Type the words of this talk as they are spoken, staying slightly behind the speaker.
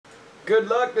Good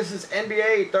luck. This is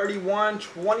NBA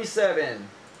 31-27.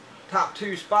 Top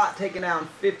 2 spot taking down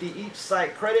 50 each.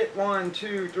 Site credit 1,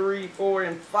 2, 3, 4,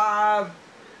 and 5.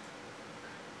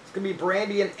 It's going to be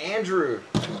Brandy and Andrew.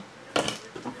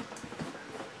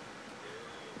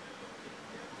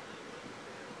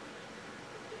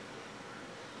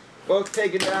 Both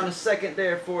taking down a second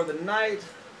there for the night.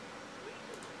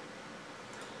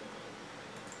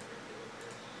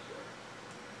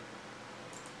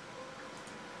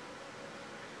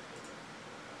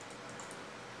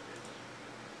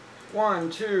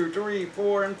 One, 2, 3,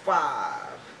 4, and 5.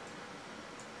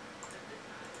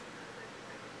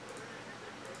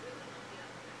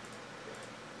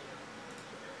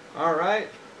 All right,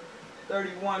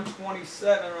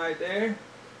 31-27 right there.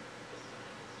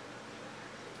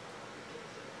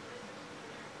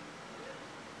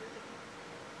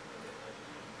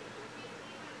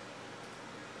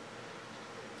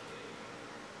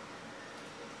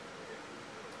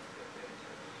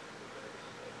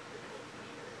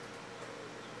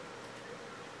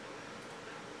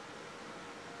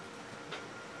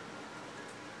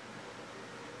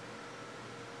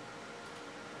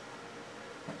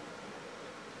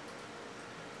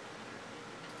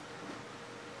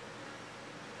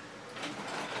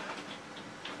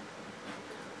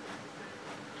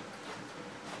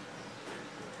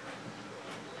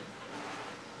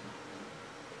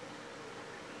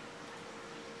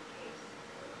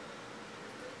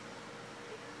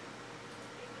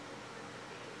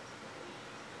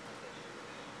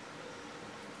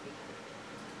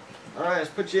 All right, let's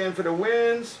put you in for the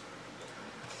wins.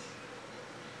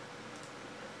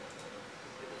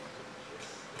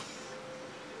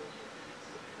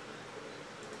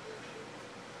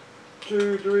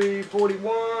 Two, 3,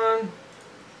 41.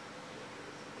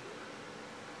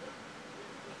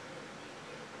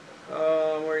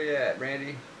 Where you at,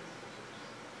 Randy?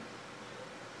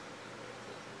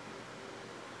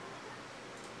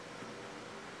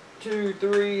 Two,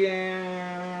 3,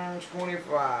 and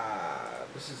 25.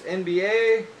 This is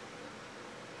NBA.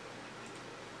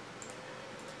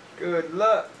 Good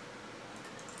luck.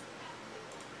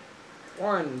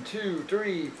 1, 2,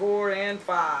 3, 4, and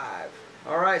 5.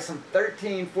 All right, some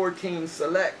 13-14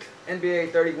 select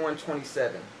NBA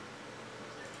 31-27.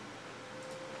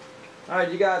 All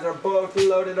right, you guys are both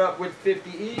loaded up with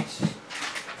 50 each.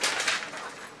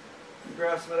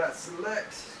 Grab some of that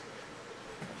select.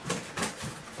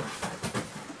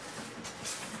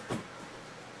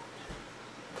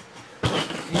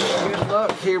 Good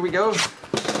luck. Here we go.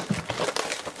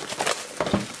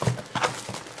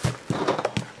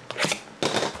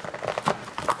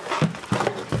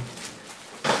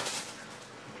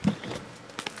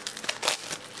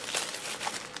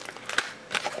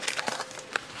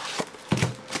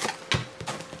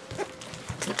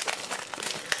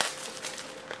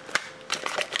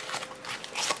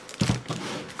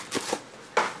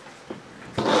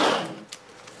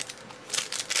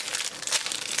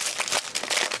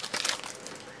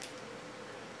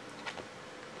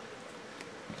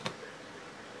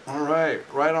 Alright,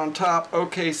 right on top,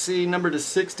 OKC, number to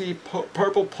 60,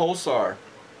 Purple Pulsar.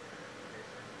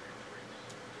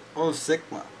 Oh,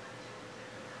 Sigma.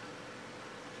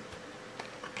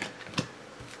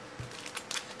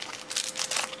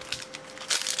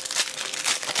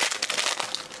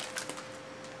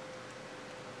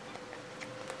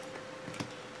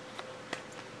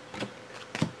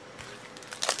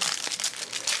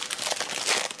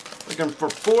 Looking for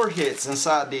 4 hits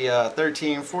inside the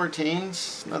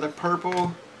 13-14s. Another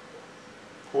purple.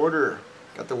 Porter.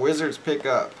 Got the Wizards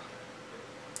pickup.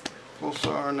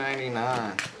 Pulsar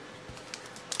 99.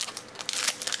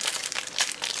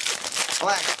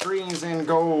 Black, greens, and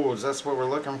golds. That's what we're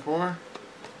looking for.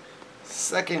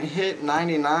 Second hit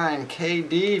 99.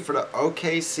 KD for the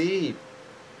OKC.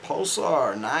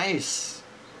 Pulsar. Nice.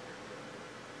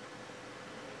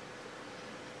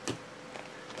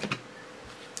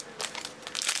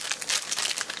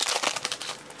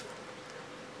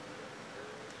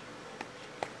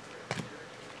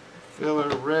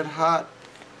 Filler Red Hot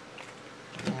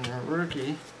and a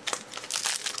rookie.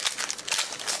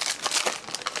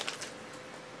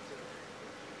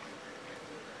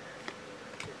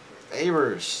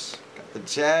 Favors. Got the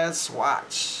Jazz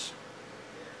swatch.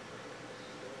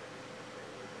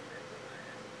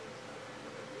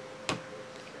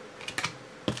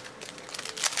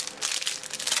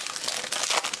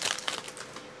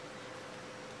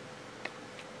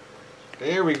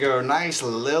 There we go. Nice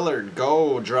Lillard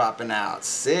gold dropping out.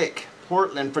 Sick.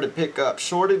 Portland for the pickup.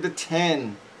 Shorted to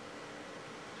 10.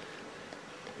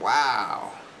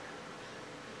 Wow.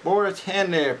 4 of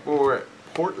 10 there for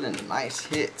Portland. Nice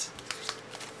hit.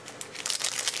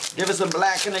 Give us a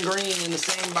black and a green in the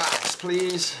same box,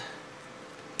 please.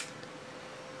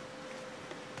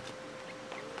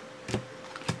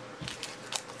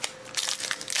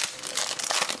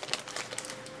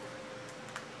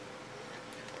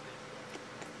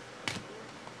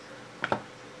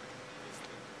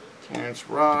 Terrence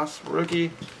Ross,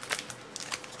 rookie.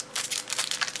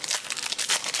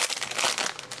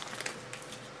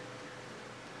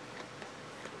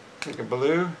 Take a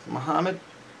blue, Muhammad,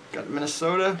 got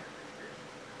Minnesota.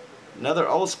 Another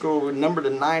old school number to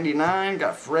 99,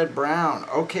 got Fred Brown,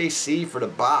 OKC for the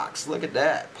box. Look at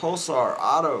that, Pulsar,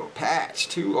 auto, patch,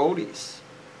 2 oldies.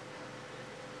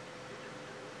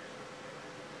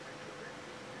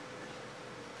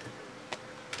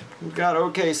 We've got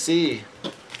OKC.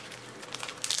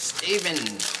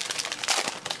 Steven.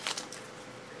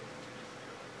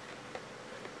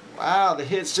 Wow, the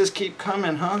hits just keep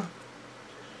coming, huh?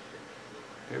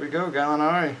 Here we go,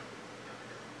 Gallinari.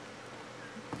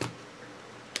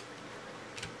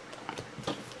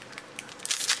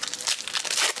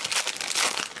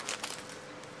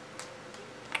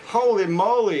 Holy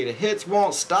moly, the hits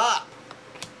won't stop.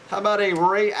 How about a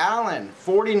Ray Allen,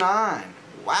 49?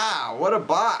 Wow, what a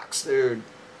box, dude.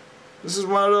 This is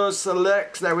one of those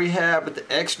selects that we have with the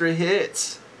extra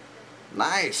hits.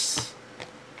 Nice.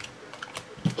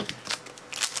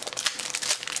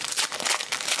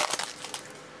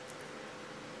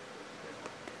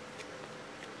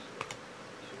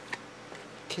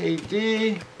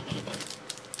 KD.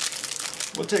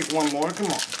 We'll take one more, come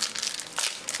on.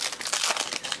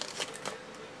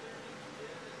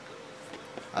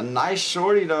 A nice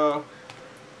shorty though.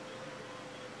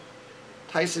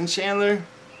 Tyson Chandler.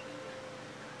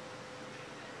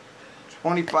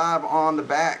 25 on the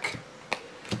back.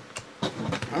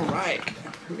 Alright.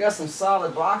 We got some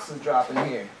solid boxes dropping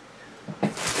here.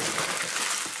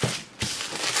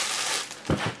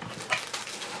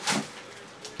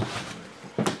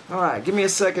 Alright, give me a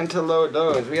second to load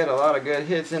those. We had a lot of good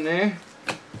hits in there.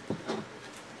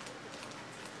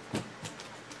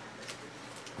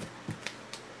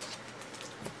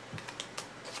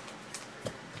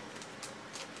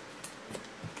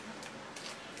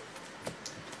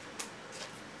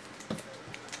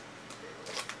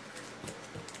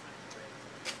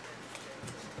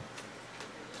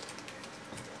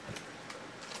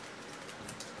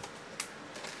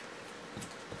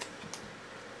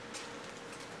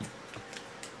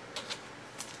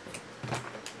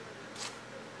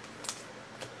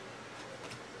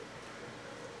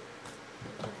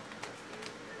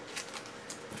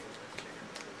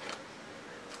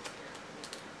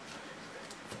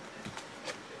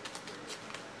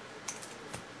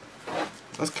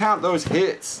 Let's count those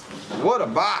hits. What a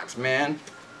box, man.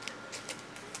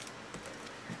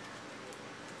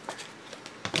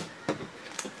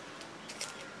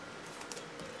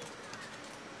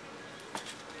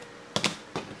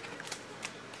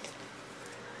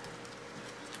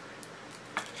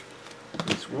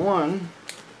 It's 1,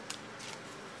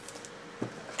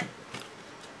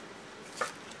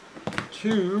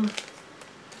 2,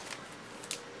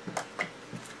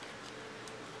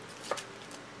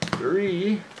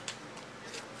 3,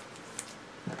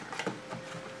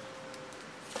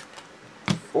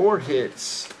 4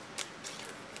 hits.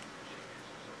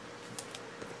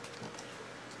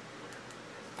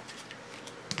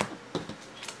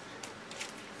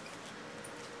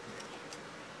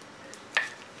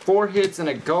 4 hits and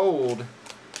a gold.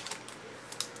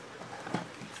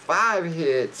 5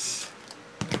 hits.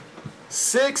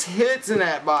 6 hits in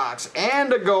that box,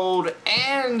 and a gold,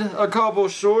 and a couple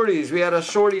shorties. We had a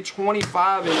shorty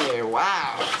 25 in there.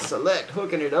 Wow, select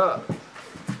hooking it up.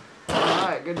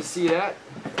 Alright, good to see that.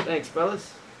 Thanks,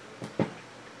 fellas.